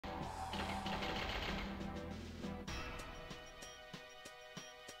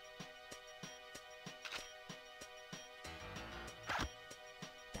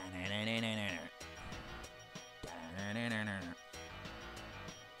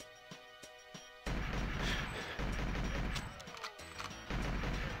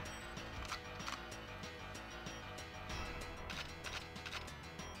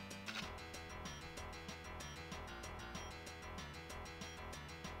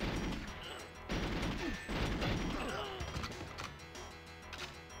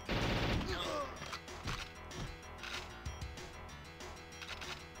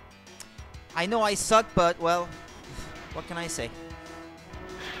I know I suck, but, well, what can I say?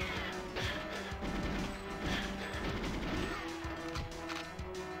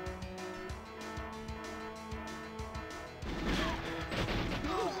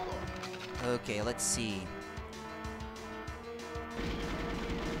 Okay, let's see.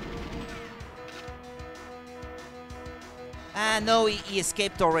 Ah, no, he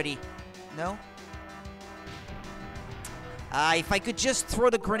escaped already. No? If I could just throw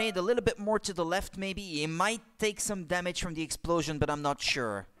the grenade a little bit more to the left, maybe, he might take some damage from the explosion, but I'm not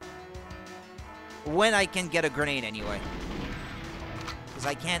sure. When I can get a grenade, anyway. Because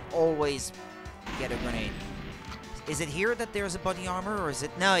I can't always get a grenade. Is it here that there's a body armor, or is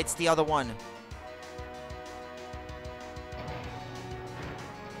it... No, it's the other one.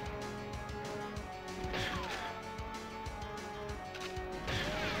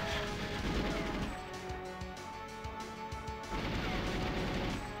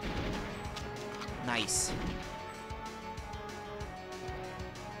 Nice.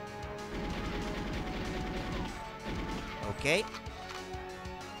 Okay.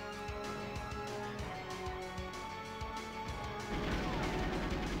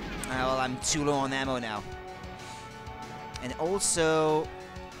 Well, I'm too low on ammo now. And also...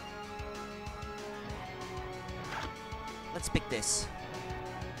 let's pick this.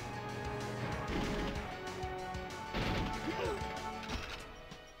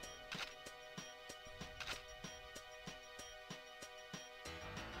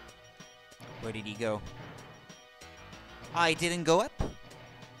 Where did he go? I didn't go up?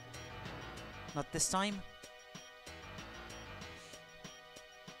 Not this time?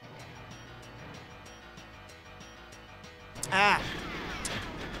 Ah!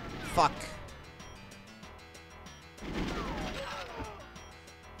 Fuck.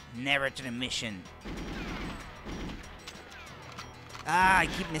 Never to the mission. Ah, I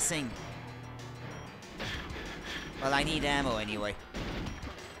keep missing. Well, I need ammo anyway.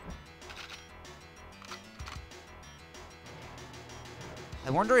 I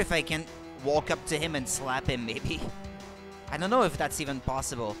wonder if I can walk up to him and slap him, maybe. I don't know if that's even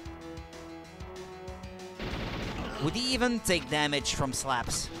possible. Would he even take damage from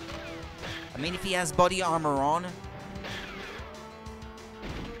slaps? I mean, if he has body armor on...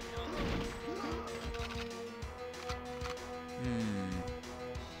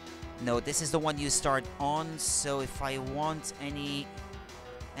 No, this is the one you start on, so if I want any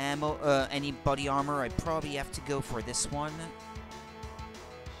ammo, any body armor, I probably have to go for this one.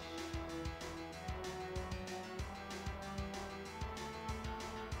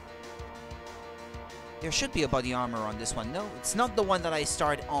 There should be a body armor on this one. No, it's not the one that I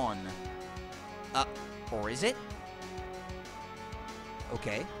start on. Or is it?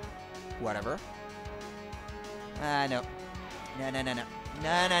 Okay. Whatever. No. No. No, no, no, no.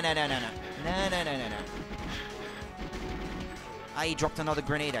 No, no, no, no, no, no. No, no, no, no, no. I dropped another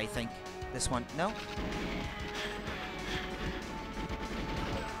grenade, I think. This one. No?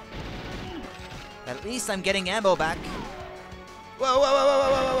 At least I'm getting ammo back. Whoa, whoa, whoa, whoa,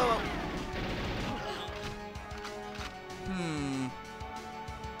 whoa, whoa, whoa, whoa.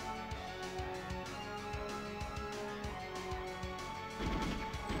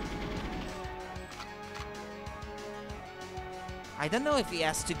 I don't know if he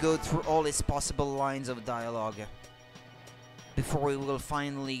has to go through all his possible lines of dialogue before we will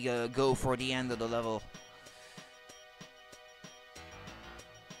finally go for the end of the level.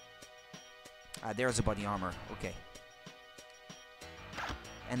 Ah, there's a body armor. Okay.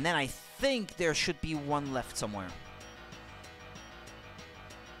 And then I think there should be one left somewhere.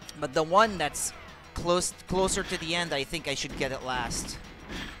 But the one that's closer to the end, I think I should get it last.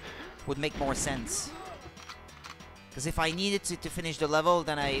 Would make more sense. Because if I needed to finish the level,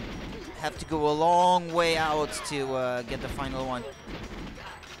 then I have to go a long way out to get the final one.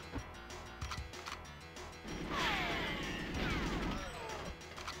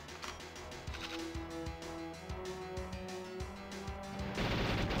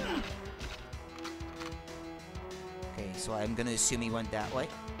 Okay, so I'm gonna assume he went that way.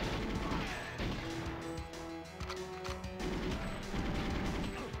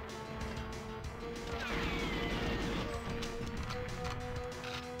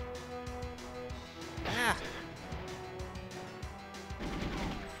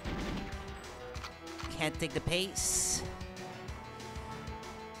 Can't take the pace.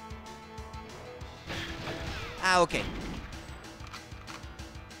 Ah, okay.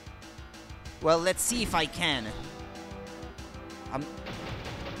 Well, let's see if I can.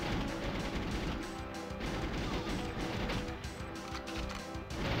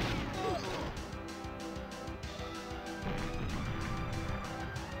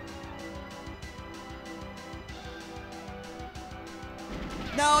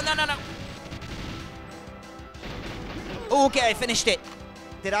 No, no, no, no. Okay, I finished it.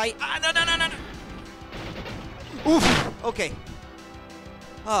 Did I? Ah, no, no, no, no, no. Oof. Okay.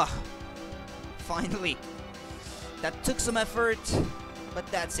 Ah. Finally. That took some effort, but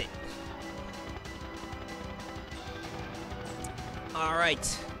that's it. All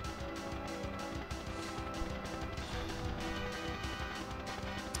right.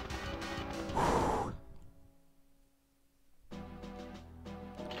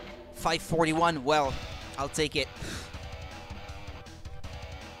 $541. Well, I'll take it.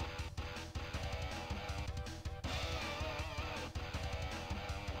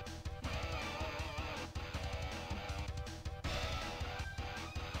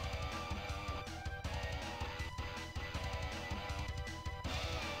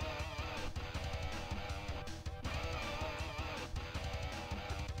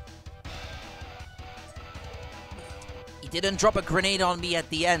 He didn't drop a grenade on me at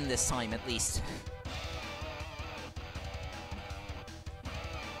the end this time, at least.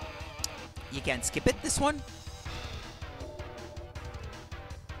 You can't skip it, this one?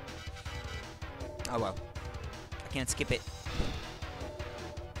 Oh well. I can't skip it.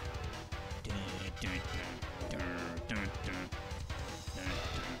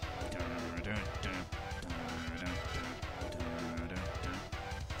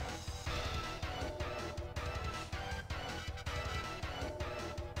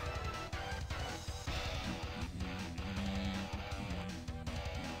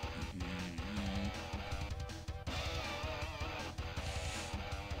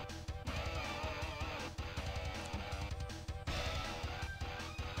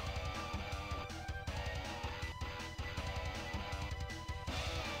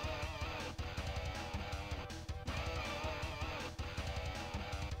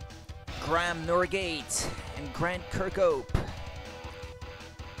 Graham Norgate and Grant Kirkhope.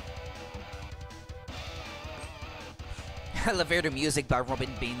 Elevator music by Robin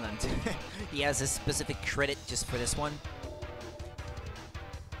Bainland. He has a specific credit just for this one.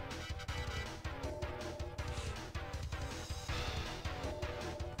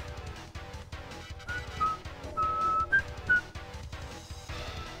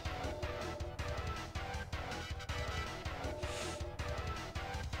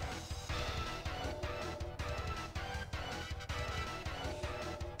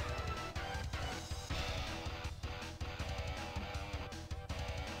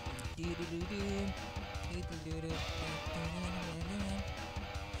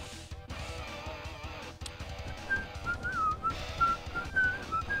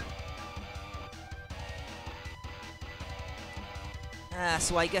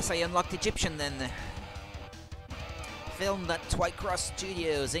 So I guess I unlocked Egyptian then. Filmed at Twycross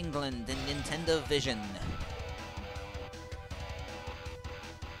Studios, England, in Nintendo Vision.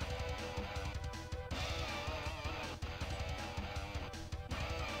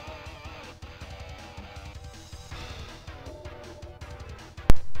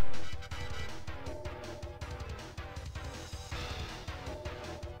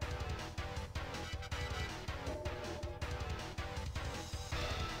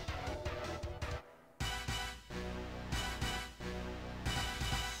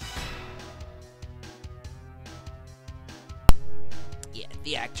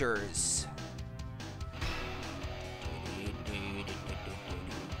 The actors.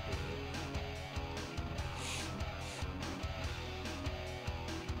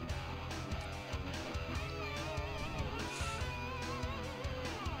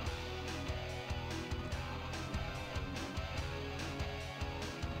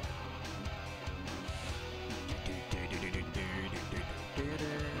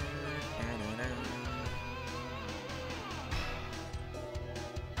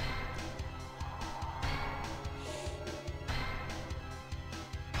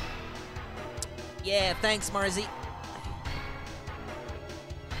 Yeah, thanks, Marzi.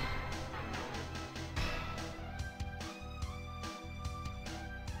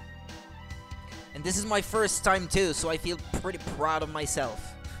 And this is my first time too, so I feel pretty proud of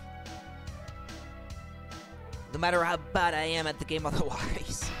myself. No matter how bad I am at the game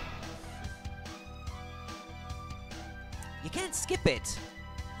otherwise. You can't skip it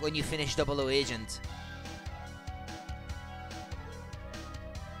when you finish 00 Agent.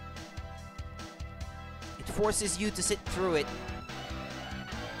 forces you to sit through it.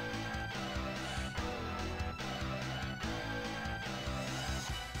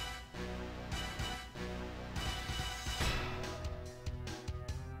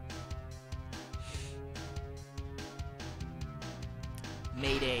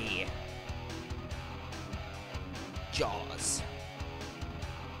 Mayday. Jaws.